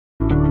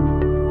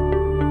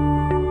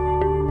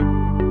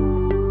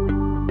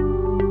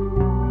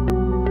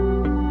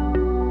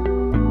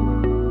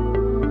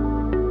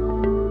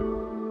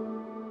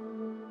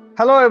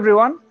Hello,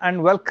 everyone,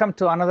 and welcome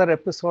to another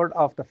episode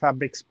of the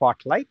Fabric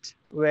Spotlight,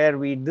 where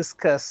we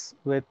discuss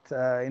with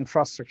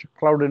infrastructure,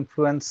 cloud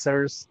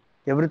influencers,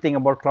 everything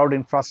about cloud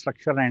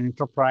infrastructure and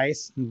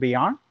enterprise and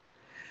beyond.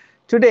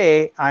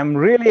 Today, I'm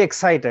really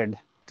excited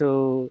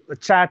to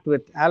chat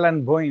with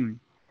Alan Boehme,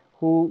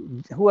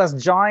 who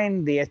has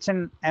joined the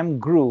H&M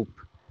Group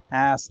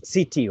as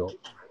CTO.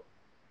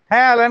 Hi,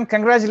 Alan.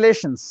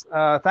 Congratulations.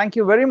 Thank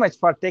you very much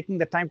for taking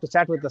the time to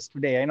chat with us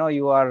today. I know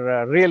you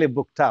are really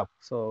booked up,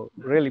 so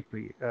really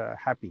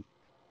happy.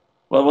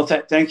 Well,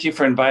 thank you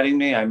for inviting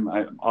me.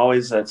 It's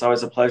always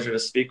a pleasure to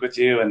speak with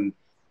you, and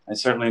I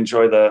certainly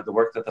enjoy the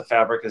work that the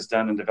Fabric has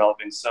done in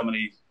developing so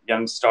many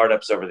young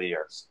startups over the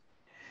years.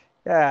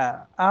 Yeah.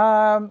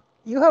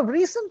 You have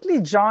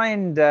recently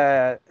joined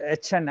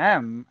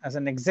H&M as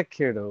an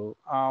executive,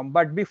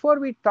 but before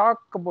we talk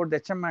about the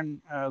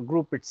H&M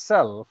Group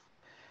itself,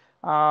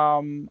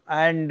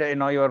 and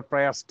your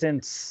prior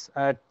stints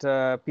at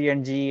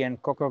P&G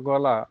and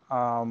Coca-Cola,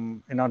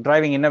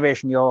 driving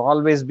innovation, you've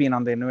always been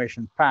on the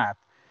innovation path.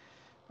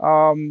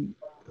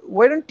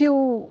 Why don't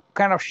you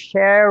kind of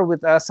share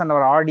with us and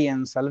our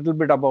audience a little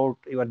bit about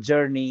your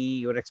journey,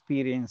 your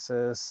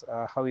experiences,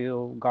 how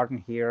you've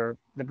gotten here?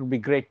 That would be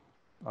great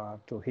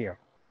to hear.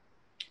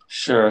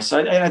 Sure. So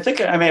I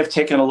think I may have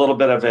taken a little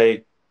bit of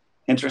a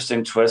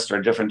interesting twist or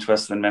a different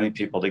twist than many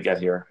people to get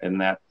here, in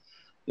that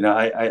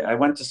I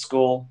went to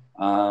school,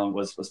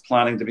 was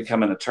planning to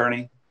become an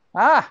attorney.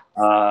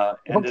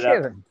 Ended okay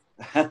up,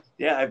 then.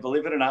 yeah, I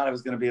believe it or not, I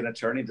was going to be an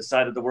attorney.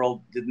 Decided the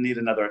world didn't need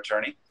another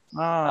attorney.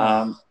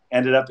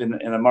 Ended up in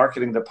a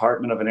marketing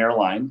department of an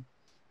airline,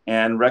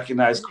 and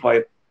recognized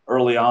quite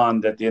early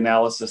on that the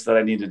analysis that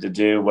I needed to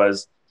do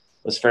was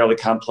fairly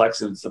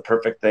complex, and it's the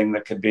perfect thing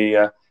that could be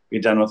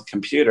done with a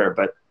computer.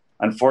 But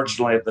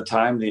unfortunately, at the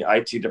time, the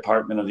IT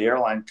department of the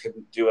airline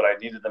couldn't do what I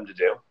needed them to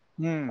do.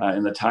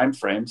 In the time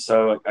frame,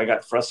 so I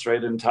got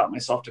frustrated and taught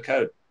myself to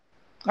code.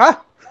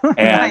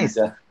 Nice.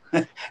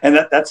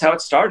 And that's how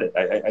it started.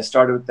 I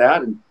started with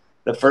that, and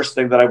the first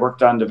thing that I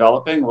worked on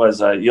developing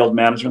was yield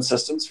management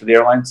systems for the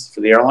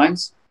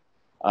airlines.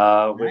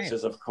 Which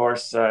is, of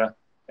course,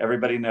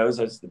 everybody knows,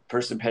 as the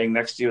person paying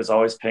next to you is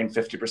always paying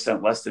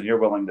 50% less than you're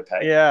willing to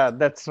pay. Yeah,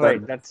 that's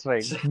right. That's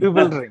right.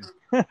 Bewildering.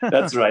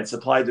 That's right.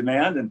 Supply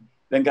demand, and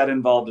then got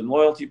involved in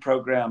loyalty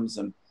programs,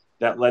 and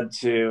that led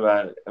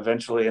to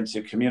eventually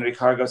into community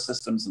cargo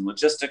systems and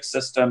logistics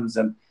systems,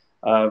 and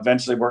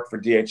eventually worked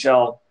for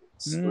DHL,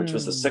 which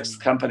was the sixth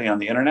company on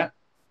the internet,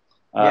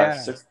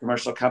 sixth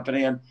commercial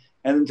company,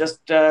 and just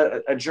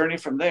a journey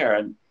from there,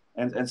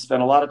 and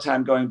spent a lot of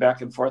time going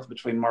back and forth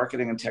between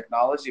marketing and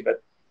technology.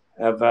 But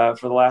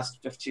for the last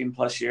 15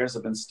 plus years,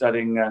 I've been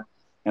studying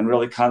and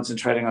really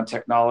concentrating on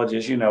technology,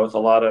 as you know, with a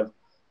lot of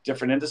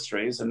different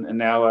industries, and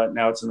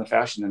now it's in the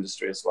fashion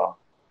industry as well.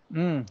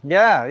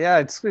 Yeah,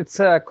 it's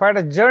quite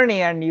a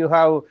journey, and you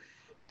have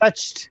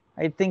touched,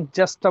 I think,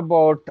 just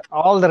about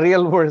all the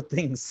real world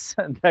things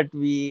that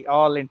we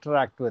all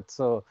interact with.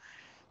 So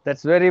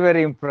that's very,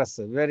 very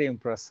impressive, very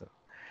impressive.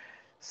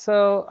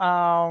 So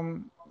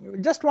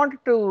just wanted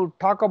to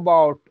talk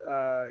about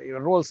your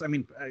roles. I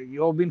mean,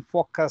 you've been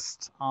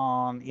focused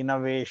on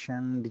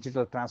innovation,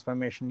 digital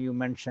transformation. You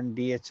mentioned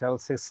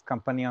DHL, sixth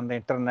company on the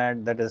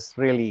internet. That is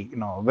really,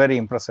 very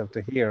impressive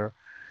to hear.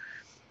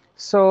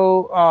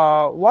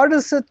 So what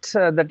is it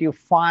that you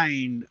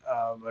find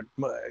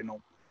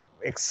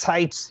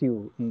excites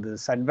you in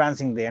this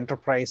advancing the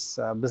enterprise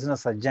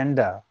business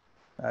agenda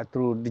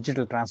through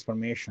digital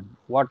transformation?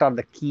 What are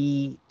the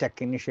key tech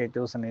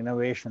initiatives and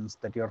innovations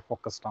that you're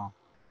focused on?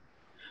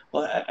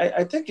 Well,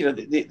 I think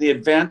the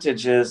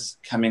advantage is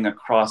coming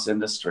across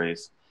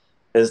industries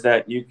is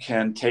that you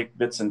can take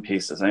bits and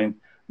pieces. I mean,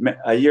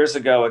 years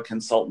ago, a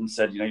consultant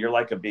said, you're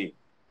like a bee.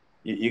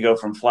 You go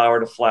from flower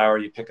to flower,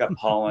 you pick up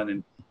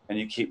pollen, and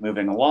you keep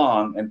moving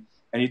along,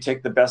 and you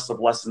take the best of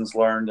lessons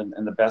learned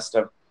and the best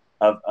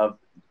of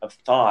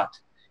thought,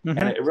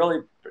 and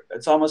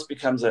it's almost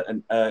becomes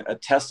a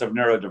test of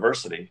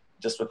neurodiversity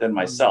just within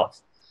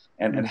myself,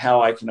 and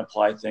how I can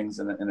apply things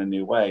in a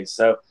new way.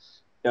 So,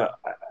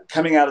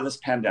 coming out of this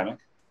pandemic,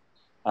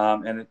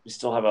 and we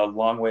still have a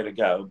long way to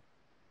go,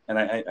 and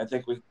I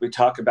think we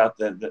talk about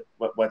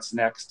what's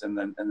next and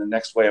the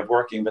next way of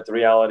working, but the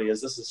reality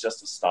is this is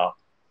just a stop.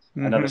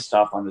 Another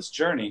stop on this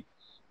journey.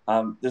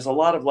 There's a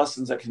lot of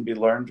lessons that can be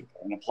learned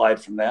and applied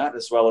from that,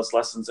 as well as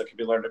lessons that can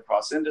be learned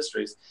across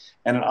industries,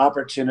 and an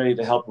opportunity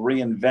to help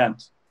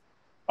reinvent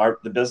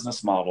the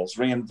business models,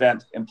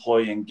 reinvent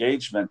employee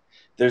engagement.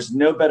 There's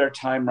no better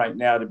time right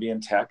now to be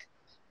in tech.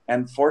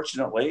 And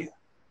fortunately,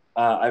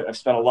 I've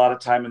spent a lot of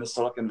time in the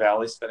Silicon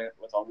Valley, spending it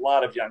with a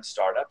lot of young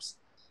startups.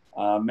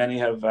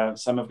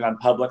 Some have gone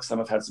public, some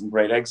have had some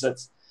great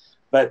exits.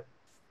 But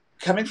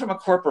coming from a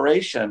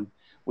corporation,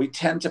 we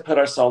tend to put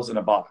ourselves in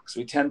a box.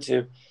 We tend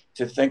to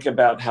think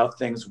about how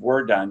things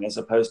were done as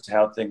opposed to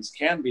how things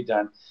can be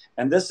done.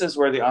 And this is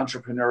where the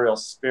entrepreneurial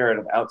spirit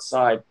of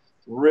outside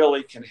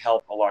really can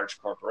help a large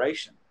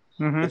corporation.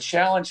 The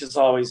challenge has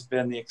always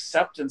been the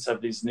acceptance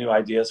of these new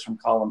ideas from,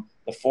 call them,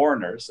 the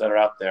foreigners that are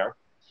out there,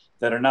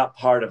 that are not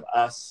part of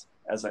us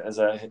as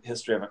a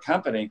history of a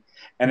company,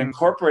 and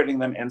incorporating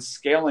them and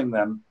scaling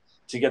them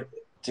to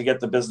get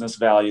the business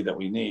value that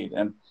we need.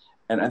 And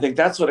I think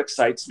that's what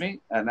excites me.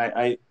 And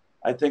I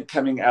think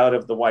coming out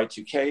of the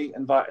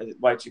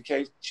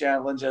Y2K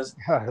challenges,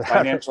 the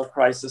financial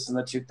crisis in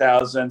the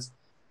 2000s,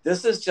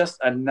 this is just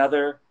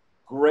another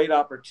great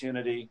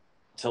opportunity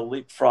to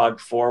leapfrog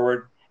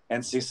forward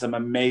and see some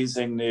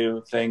amazing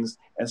new things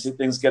and see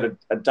things get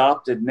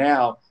adopted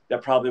now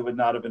that probably would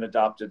not have been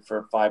adopted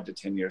for 5 to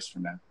 10 years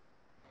from now.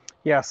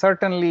 Yeah,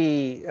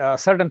 certainly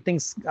certain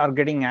things are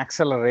getting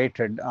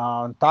accelerated.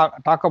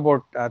 Talk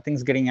about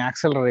things getting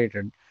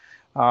accelerated.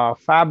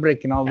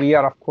 Fabric, we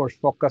are of course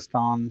focused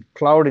on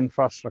cloud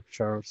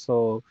infrastructure.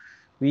 So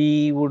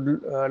we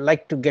would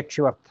like to get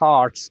your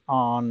thoughts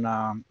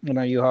on,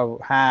 you have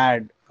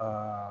had,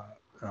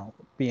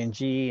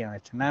 P&G and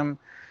H&M.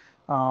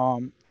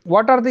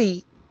 What are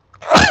the,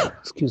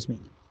 excuse me,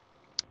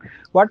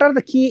 what are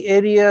the key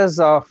areas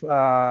of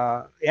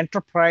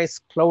enterprise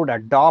cloud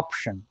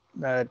adoption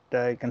that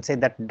you can say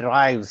that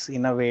drives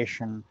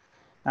innovation,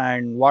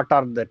 and what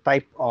are the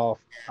type of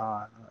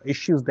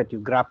issues that you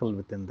grapple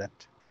with in that?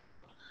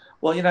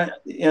 Well,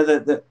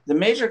 the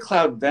major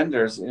cloud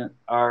vendors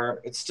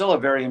it's still a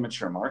very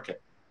immature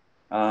market.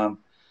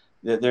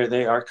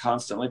 They are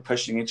constantly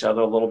pushing each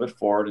other a little bit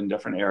forward in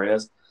different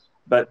areas,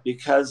 but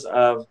because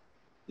of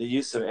the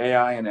use of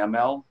AI and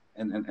ML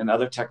and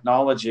other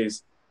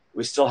technologies,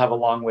 we still have a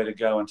long way to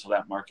go until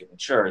that market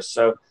matures.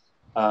 So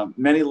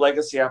many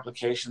legacy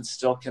applications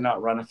still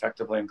cannot run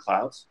effectively in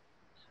clouds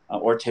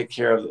or take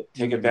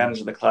advantage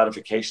of the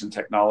cloudification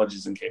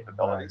technologies and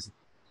capabilities.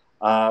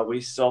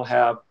 We still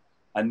have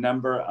a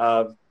number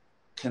of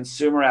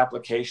consumer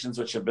applications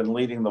which have been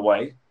leading the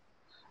way,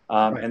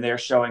 and they're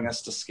showing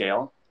us to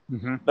scale.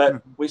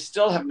 But we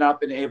still have not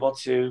been able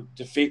to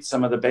defeat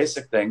some of the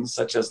basic things,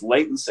 such as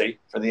latency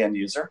for the end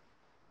user,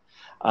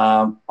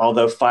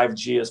 although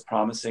 5G is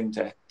promising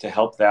to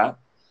help that.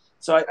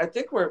 So I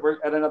think we're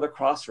at another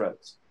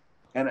crossroads.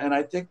 And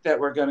I think that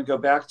we're going to go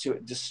back to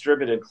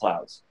distributed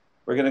clouds.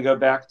 We're going to go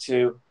back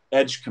to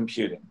edge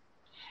computing.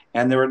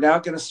 And we're now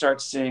going to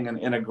start seeing an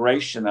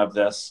integration of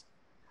this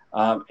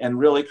and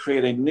really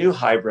create a new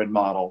hybrid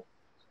model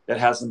that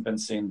hasn't been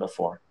seen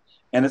before.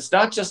 And it's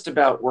not just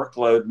about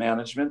workload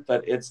management,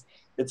 but it's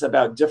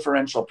about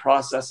differential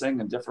processing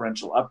and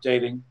differential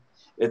updating.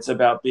 It's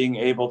about being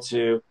able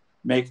to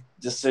make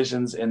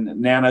decisions in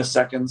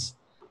nanoseconds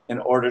in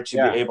order to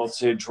be able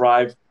to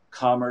drive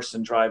commerce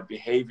and drive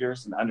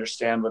behaviors and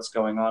understand what's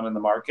going on in the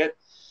market.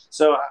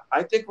 So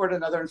I think we're at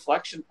another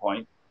inflection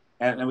point,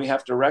 and we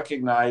have to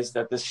recognize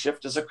that this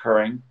shift is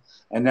occurring,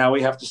 and now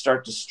we have to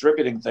start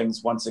distributing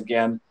things once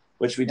again,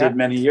 which we did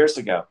many years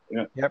ago.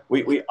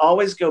 We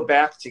always go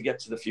back to get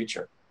to the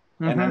future.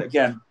 And then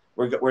again,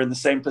 we're in the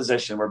same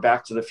position. We're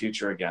back to the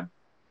future again.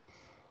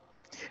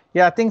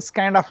 Yeah, things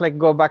kind of like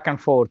go back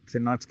and forth.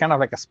 It's kind of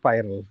like a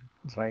spiral,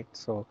 right?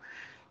 So,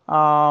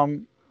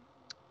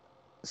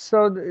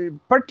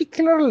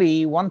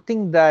 particularly one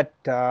thing that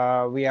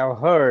we have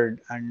heard,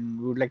 and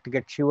we would like to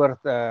get your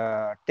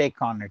take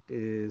on it,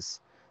 is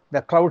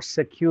the cloud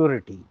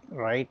security,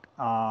 right?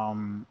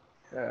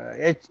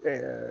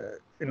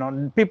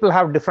 People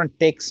have different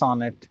takes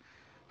on it,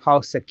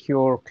 how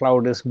secure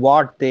cloud is,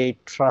 what they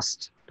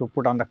trust to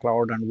put on the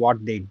cloud and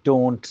what they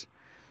don't,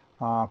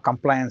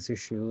 compliance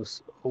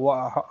issues.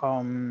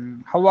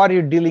 How are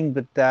you dealing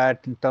with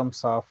that in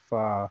terms of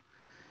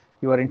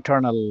your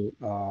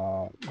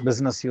internal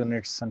business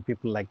units and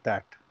people like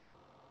that?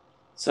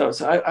 So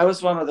I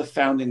was one of the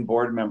founding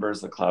board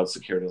members of the Cloud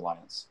Security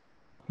Alliance.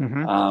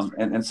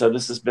 And so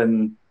this has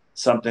been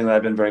something that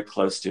I've been very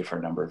close to for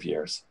a number of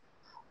years.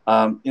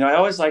 I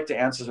always like to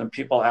answer when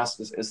people ask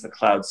us, is the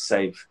cloud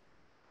safe?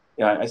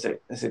 I say,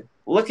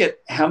 look at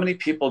how many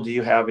people do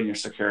you have in your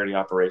security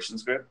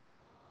operations group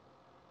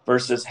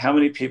versus how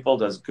many people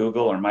does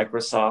Google or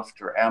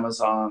Microsoft or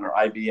Amazon or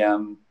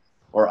IBM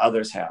or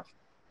others have?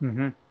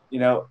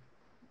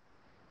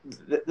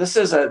 This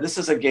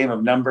is a game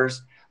of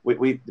numbers.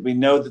 We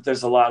know that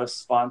there's a lot of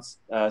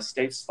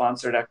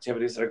state-sponsored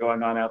activities that are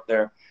going on out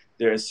there.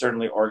 There is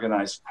certainly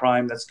organized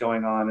crime that's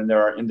going on, and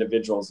there are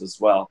individuals as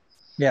well.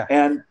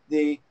 And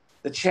the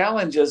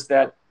challenge is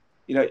that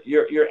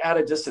you're at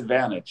a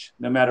disadvantage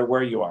no matter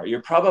where you are.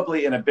 You're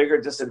probably in a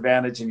bigger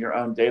disadvantage in your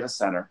own data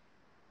center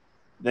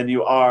than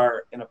you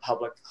are in a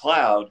public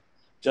cloud,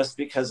 just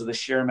because of the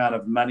sheer amount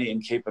of money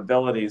and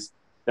capabilities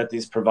that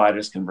these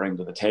providers can bring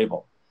to the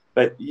table.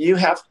 But you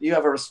have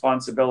a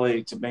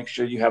responsibility to make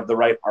sure you have the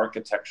right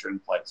architecture in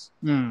place,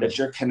 that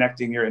you're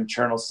connecting your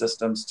internal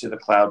systems to the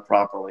cloud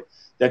properly,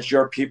 that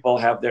your people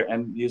have their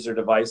end user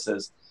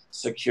devices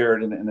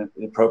secured in an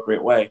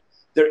appropriate way.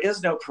 There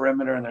is no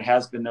perimeter, and there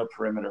has been no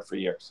perimeter for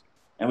years.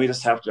 And we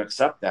just have to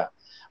accept that.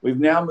 We've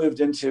now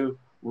moved into,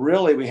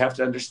 really, we have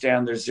to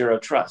understand there's zero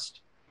trust.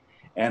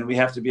 And we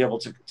have to be able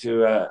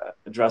to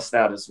address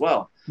that as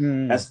well.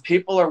 As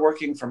people are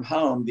working from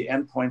home, the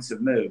endpoints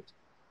have moved.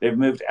 They've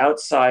moved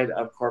outside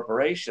of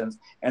corporations,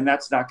 and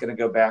that's not going to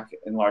go back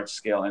in large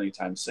scale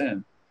anytime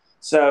soon.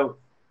 So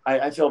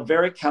I feel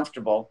very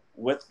comfortable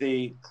with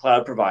the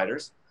cloud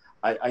providers.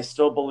 I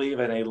still believe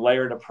in a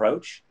layered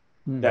approach,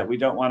 that we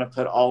don't want to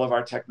put all of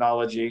our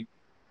technology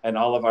and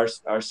all of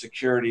our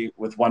security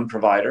with one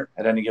provider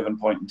at any given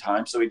point in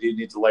time. So we do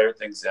need to layer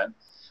things in.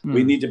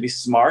 We need to be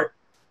smart.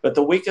 But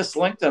the weakest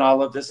link in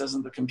all of this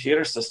isn't the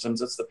computer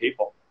systems, it's the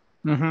people.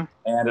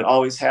 And it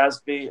always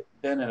has been,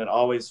 and it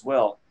always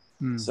will.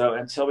 So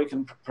until we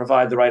can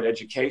provide the right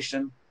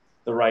education,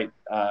 the right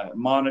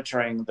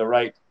monitoring, the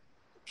right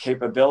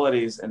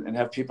capabilities, and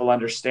have people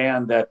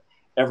understand that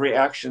every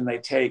action they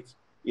take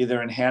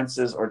either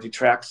enhances or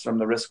detracts from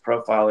the risk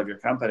profile of your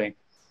company,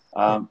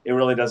 it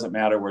really doesn't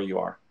matter where you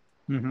are.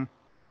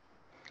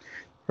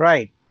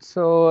 Right.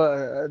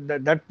 So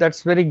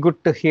that's very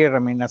good to hear. I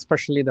mean,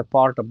 especially the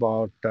part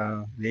about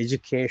the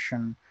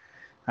education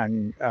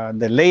and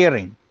the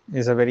layering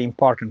is a very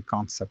important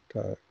concept.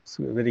 It's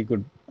a very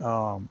good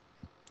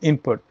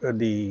input,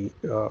 the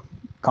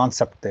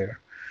concept there.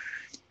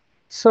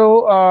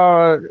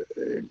 So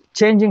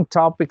changing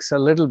topics a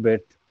little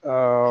bit,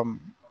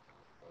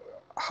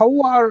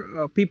 how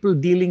are people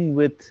dealing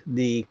with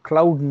the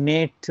cloud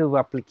native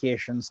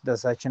applications?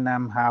 Does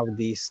H&M have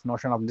this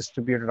notion of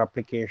distributed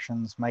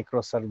applications,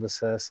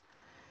 microservices,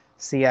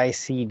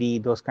 CI/CD,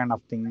 those kind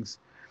of things?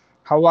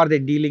 How are they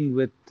dealing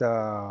with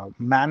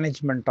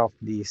management of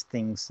these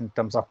things in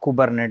terms of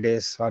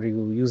Kubernetes? Are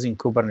you using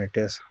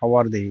Kubernetes? How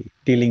are they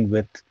dealing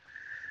with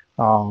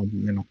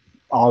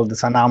all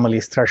these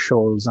anomalies,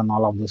 thresholds, and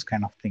all of those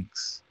kind of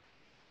things?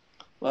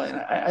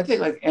 Well, I think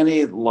like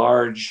any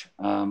large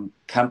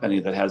company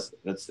that has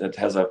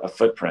a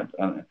footprint,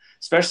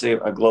 especially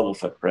a global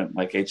footprint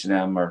like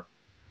H&M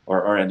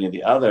or any of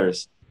the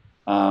others,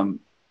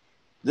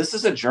 this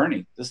is a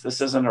journey.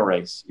 This isn't a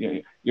race.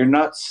 You're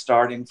not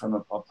starting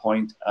from a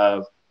point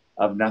of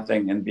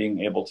nothing and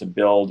being able to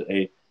build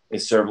a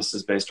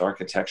services-based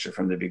architecture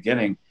from the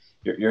beginning.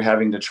 You're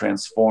having to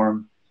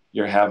transform.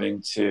 You're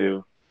having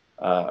to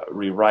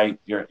rewrite.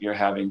 You're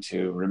having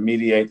to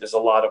remediate. There's a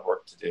lot of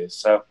work to do.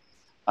 So,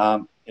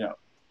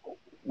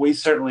 we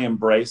certainly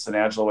embrace an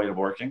agile way of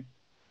working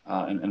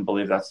and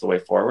believe that's the way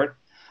forward.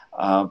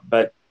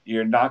 But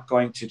you're not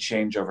going to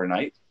change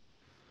overnight.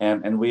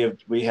 And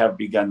we have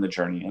begun the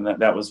journey. And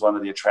that was one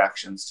of the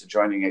attractions to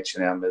joining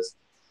H&M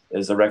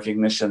is the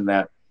recognition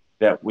that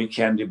we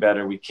can do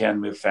better, we can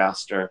move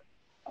faster,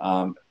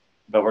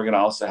 but we're going to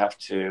also have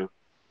to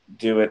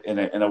do it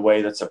in a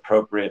way that's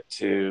appropriate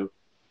to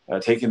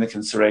take into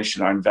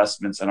consideration our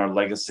investments and our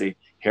legacy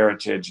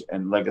heritage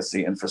and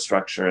legacy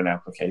infrastructure and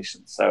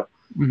applications. So,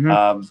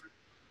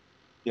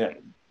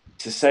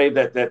 to say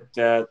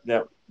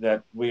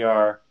that we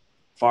are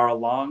far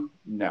along,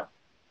 no.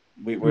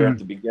 We're at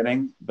the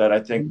beginning, but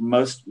I think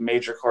most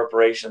major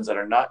corporations that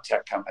are not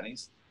tech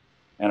companies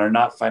and are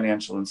not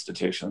financial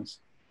institutions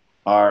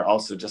are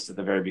also just at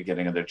the very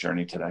beginning of their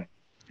journey today.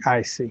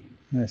 I see.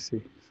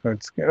 So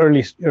it's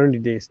early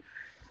days.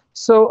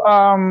 So,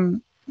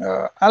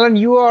 Alan,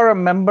 you are a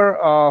member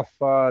of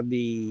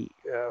the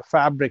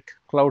Fabric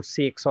Cloud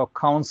CXO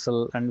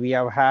Council, and we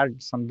have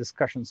had some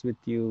discussions with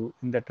you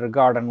in that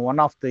regard. And one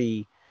of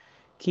the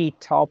key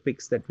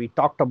topics that we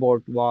talked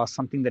about was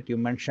something that you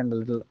mentioned a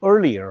little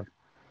earlier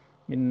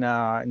in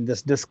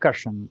this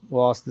discussion,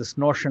 was this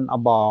notion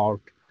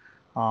about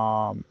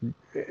the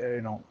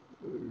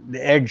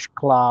edge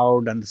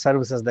cloud and the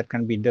services that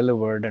can be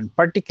delivered, and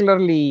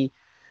particularly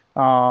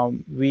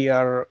we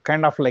are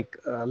kind of like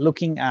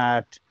looking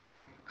at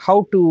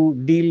how to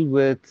deal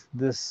with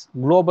this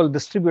global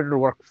distributed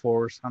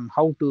workforce and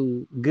how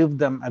to give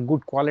them a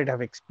good quality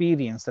of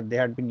experience that they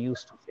had been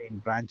used to, say, in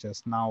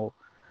branches, now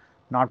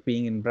not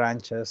being in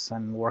branches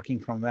and working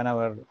from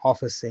whenever,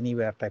 office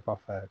anywhere type of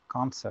a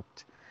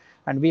concept.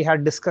 And we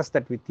had discussed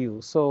that with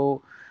you.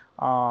 So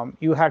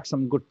you had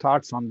some good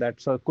thoughts on that.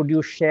 So could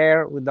you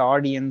share with the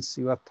audience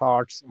your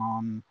thoughts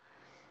on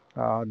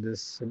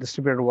this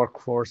distributed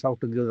workforce, how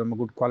to give them a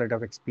good quality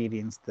of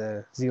experience,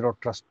 the zero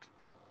trust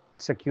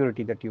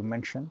security that you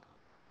mentioned?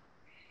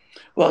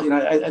 Well,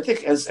 I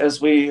think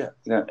as we,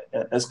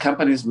 as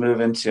companies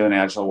move into an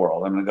agile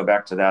world, I'm going to go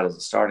back to that as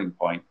a starting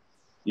point.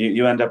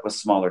 You end up with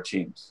smaller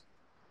teams,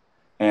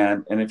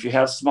 and if you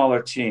have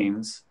smaller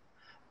teams,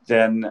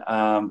 then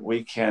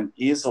we can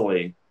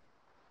easily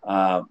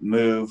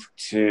move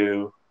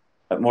to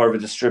more of a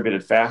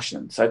distributed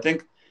fashion. So I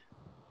think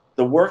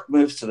the work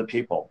moves to the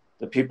people.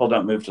 The people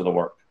don't move to the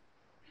work.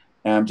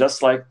 And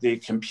just like the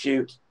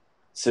compute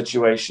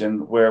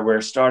situation where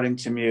we're starting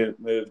to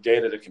move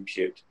data to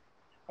compute,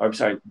 or I'm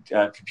sorry,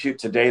 compute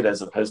to data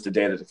as opposed to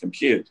data to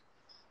compute,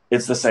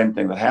 it's the same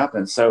thing that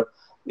happens. So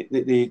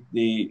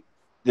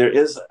there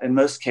is, in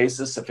most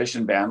cases,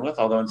 sufficient bandwidth,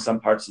 although in some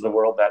parts of the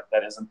world that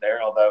isn't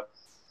there. Although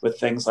with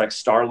things like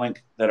Starlink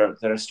that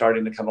are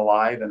starting to come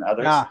alive and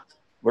others,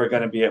 we're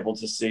going to be able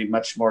to see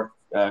much more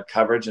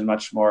coverage and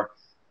much more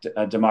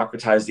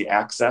democratize the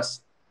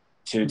access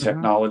to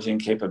technology and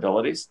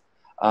capabilities.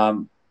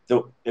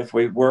 If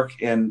we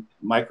work in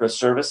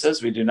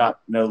microservices, we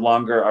no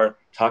longer are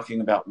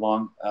talking about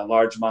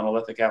large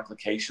monolithic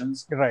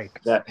applications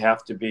that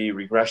have to be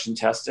regression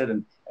tested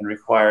and and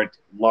required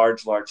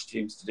large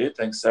teams to do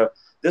things. So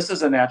this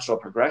is a natural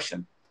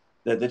progression.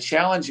 The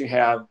challenge you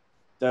have,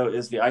 though,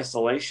 is the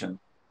isolation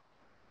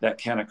that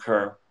can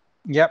occur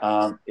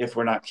if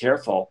we're not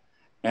careful.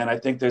 And I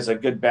think there's a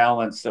good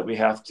balance that we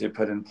have to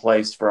put in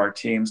place for our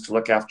teams to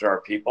look after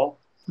our people,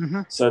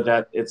 so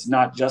that it's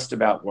not just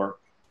about work.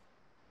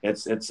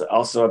 It's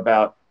also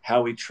about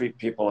how we treat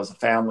people as a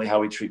family, how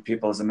we treat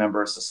people as a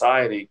member of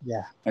society,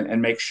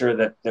 and make sure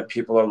that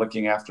people are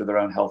looking after their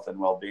own health and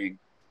well-being.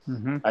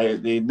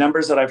 The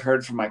numbers that I've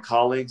heard from my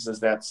colleagues is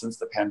that since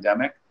the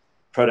pandemic,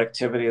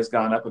 productivity has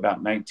gone up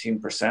about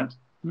 19%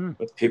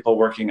 with people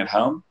working at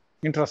home.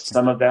 Interesting.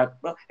 Some of that,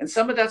 and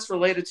some of that's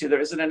related to there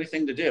isn't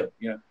anything to do.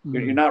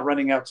 You're not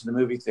running out to the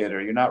movie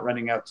theater. You're not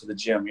running out to the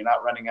gym. You're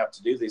not running out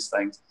to do these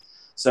things.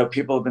 So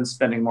people have been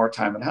spending more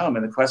time at home.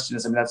 And the question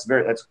is, I mean,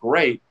 that's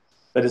great,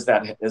 but is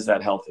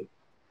that healthy?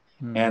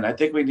 And I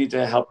think we need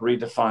to help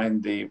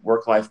redefine the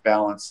work-life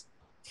balance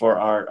for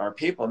our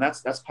people. And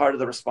that's part of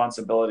the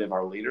responsibility of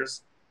our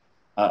leaders,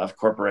 of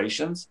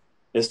corporations,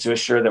 is to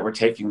assure that we're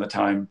taking the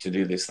time to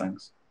do these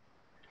things.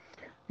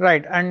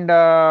 Right. And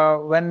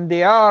when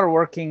they are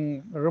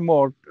working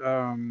remote,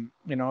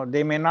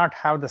 they may not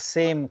have the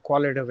same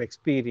quality of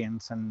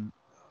experience, and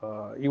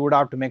you would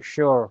have to make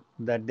sure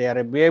that they are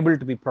able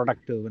to be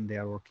productive when they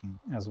are working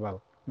as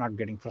well, not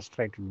getting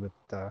frustrated with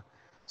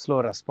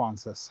slow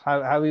responses.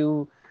 Have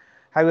you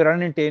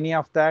run into any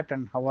of that,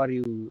 and how are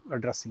you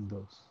addressing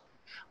those?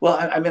 Well,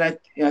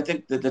 I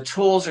think that the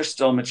tools are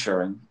still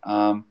maturing.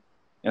 And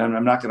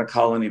I'm not going to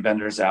call any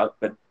vendors out,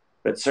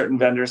 but certain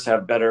vendors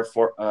have better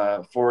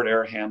forward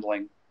error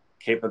handling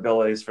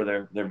capabilities for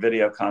their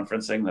video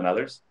conferencing than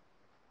others.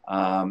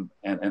 And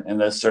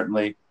those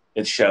certainly,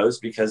 it shows,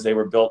 because they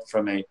were built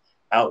from a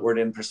outward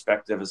in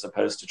perspective as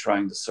opposed to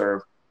trying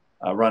to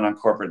run on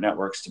corporate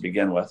networks to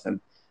begin with.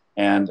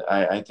 And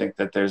I think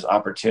that there's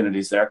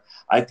opportunities there.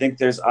 I think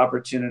there's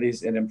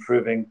opportunities in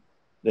improving,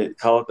 they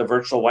call it the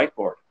virtual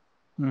whiteboard,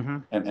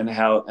 and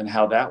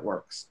how that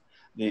works.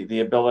 The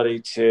ability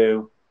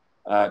to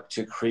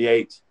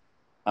create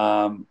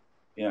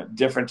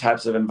different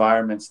types of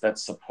environments that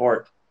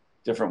support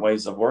different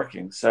ways of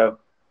working. So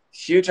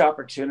huge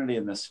opportunity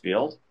in this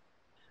field.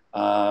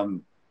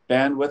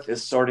 Bandwidth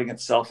is sorting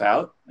itself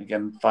out.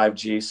 Again,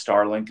 5G,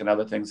 Starlink, and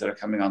other things that are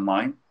coming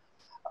online.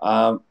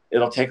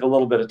 It'll take a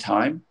little bit of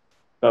time,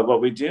 but what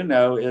we do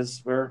know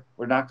is we're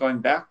not going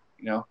back.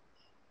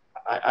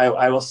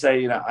 I will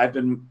say, I've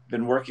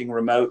been working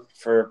remote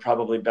for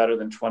probably better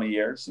than 20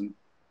 years, and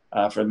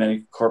for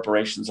many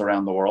corporations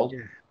around the world.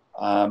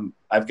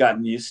 I've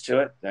gotten used to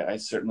it. I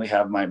certainly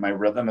have my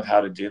rhythm of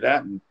how to do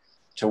that, and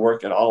to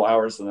work at all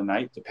hours of the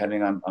night,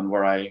 depending on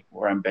where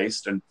I'm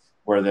based and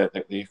where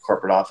the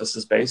corporate office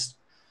is based.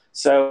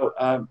 So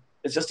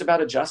it's just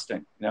about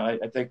adjusting. I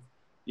think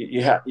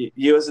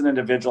you as an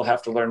individual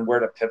have to learn where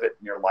to pivot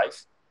in your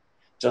life,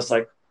 just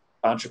like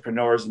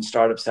entrepreneurs and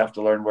startups have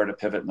to learn where to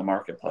pivot in the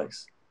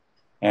marketplace.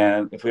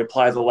 And if we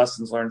apply the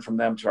lessons learned from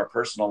them to our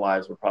personal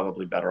lives, we're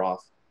probably better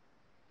off.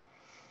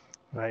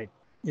 Right.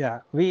 Yeah.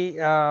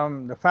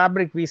 The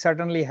Fabric, we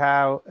certainly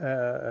have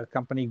a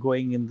company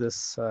going in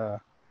this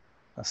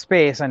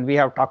space, and we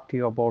have talked to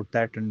you about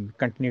that and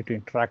continue to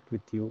interact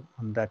with you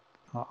on that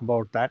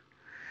about that.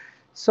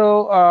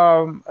 So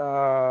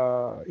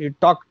you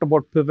talked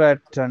about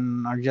pivot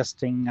and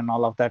adjusting and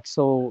all of that.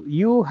 So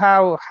you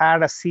have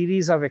had a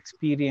series of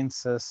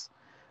experiences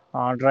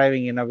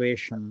driving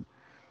innovation.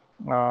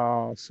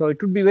 So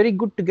it would be very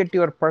good to get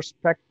your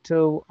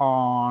perspective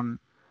on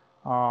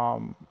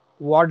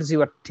what is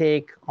your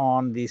take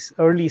on these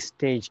early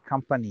stage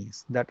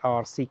companies that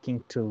are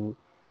seeking to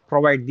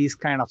provide these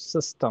kind of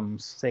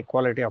systems, say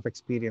quality of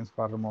experience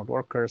for remote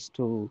workers,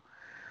 to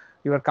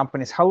your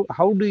companies.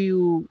 How do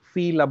you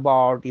feel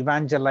about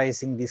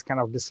evangelizing these kind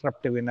of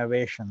disruptive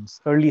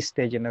innovations, early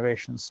stage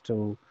innovations,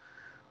 to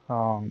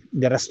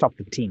the rest of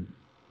the team?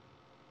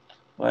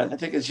 Well, I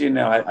think, as you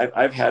know,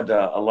 I've had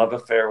a love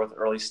affair with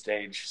early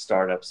stage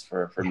startups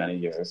for many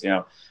years.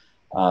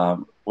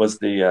 Was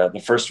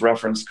the first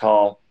reference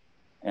call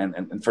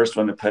and first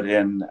one to put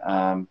in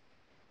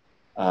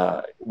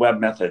web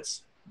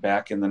methods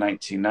back in the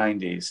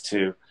 1990s,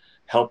 to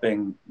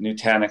helping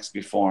Nutanix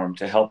be formed,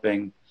 to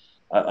helping,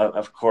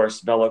 of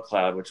course,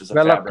 VeloCloud, which is a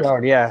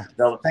VeloCloud, yeah.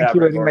 Thank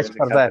you very much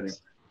for company.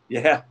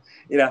 that.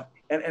 Yeah,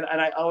 and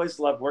I always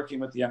love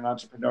working with young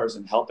entrepreneurs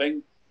and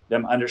helping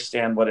them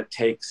understand what it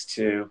takes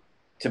to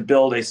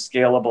build a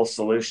scalable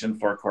solution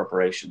for a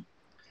corporation.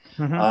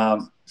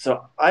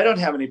 So I don't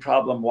have any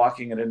problem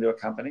walking it into a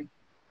company.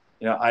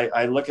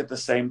 I look at the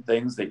same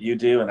things that you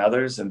do and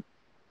others, and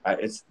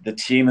the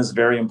team is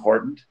very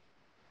important,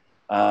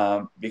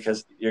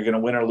 because you're going to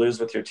win or lose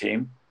with your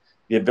team.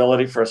 The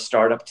ability for a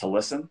startup to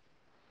listen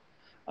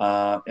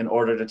in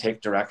order to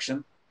take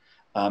direction,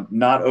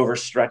 not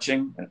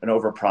overstretching and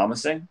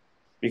overpromising,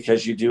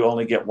 because you do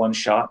only get one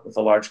shot with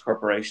a large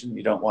corporation.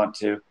 You don't want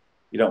to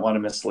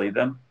mislead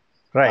them.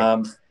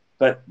 Right.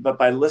 But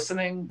by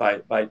listening,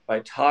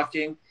 by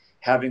talking,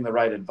 having the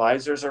right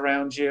advisors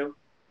around you,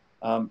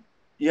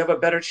 you have a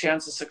better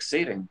chance of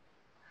succeeding.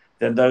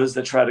 than those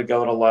that try to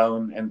go it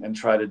alone and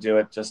try to do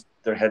it just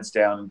their heads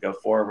down and go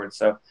forward.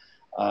 So,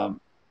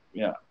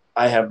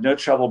 I have no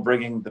trouble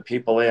bringing the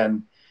people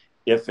in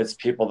if it's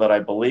people that I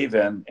believe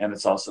in, and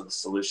it's also the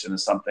solution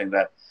is something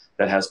that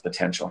has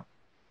potential.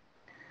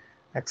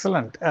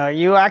 Excellent.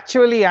 You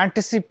actually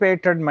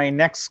anticipated my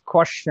next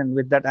question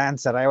with that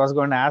answer. I was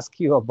going to ask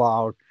you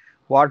about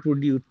what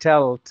would you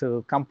tell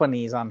to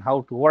companies on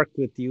how to work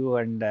with you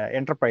and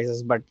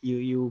enterprises, but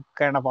you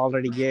kind of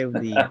already gave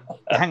the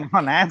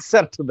hang-on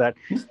answer to that.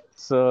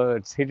 So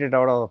it's hit it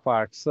out of the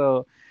park.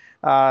 So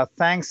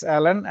thanks,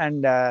 Alan,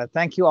 and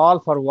thank you all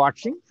for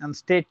watching, and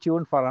stay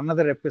tuned for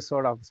another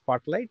episode of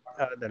Spotlight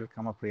that will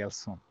come up real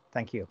soon.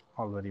 Thank you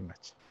all very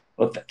much.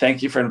 Well,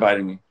 thank you for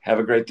inviting me. Have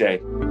a great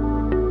day.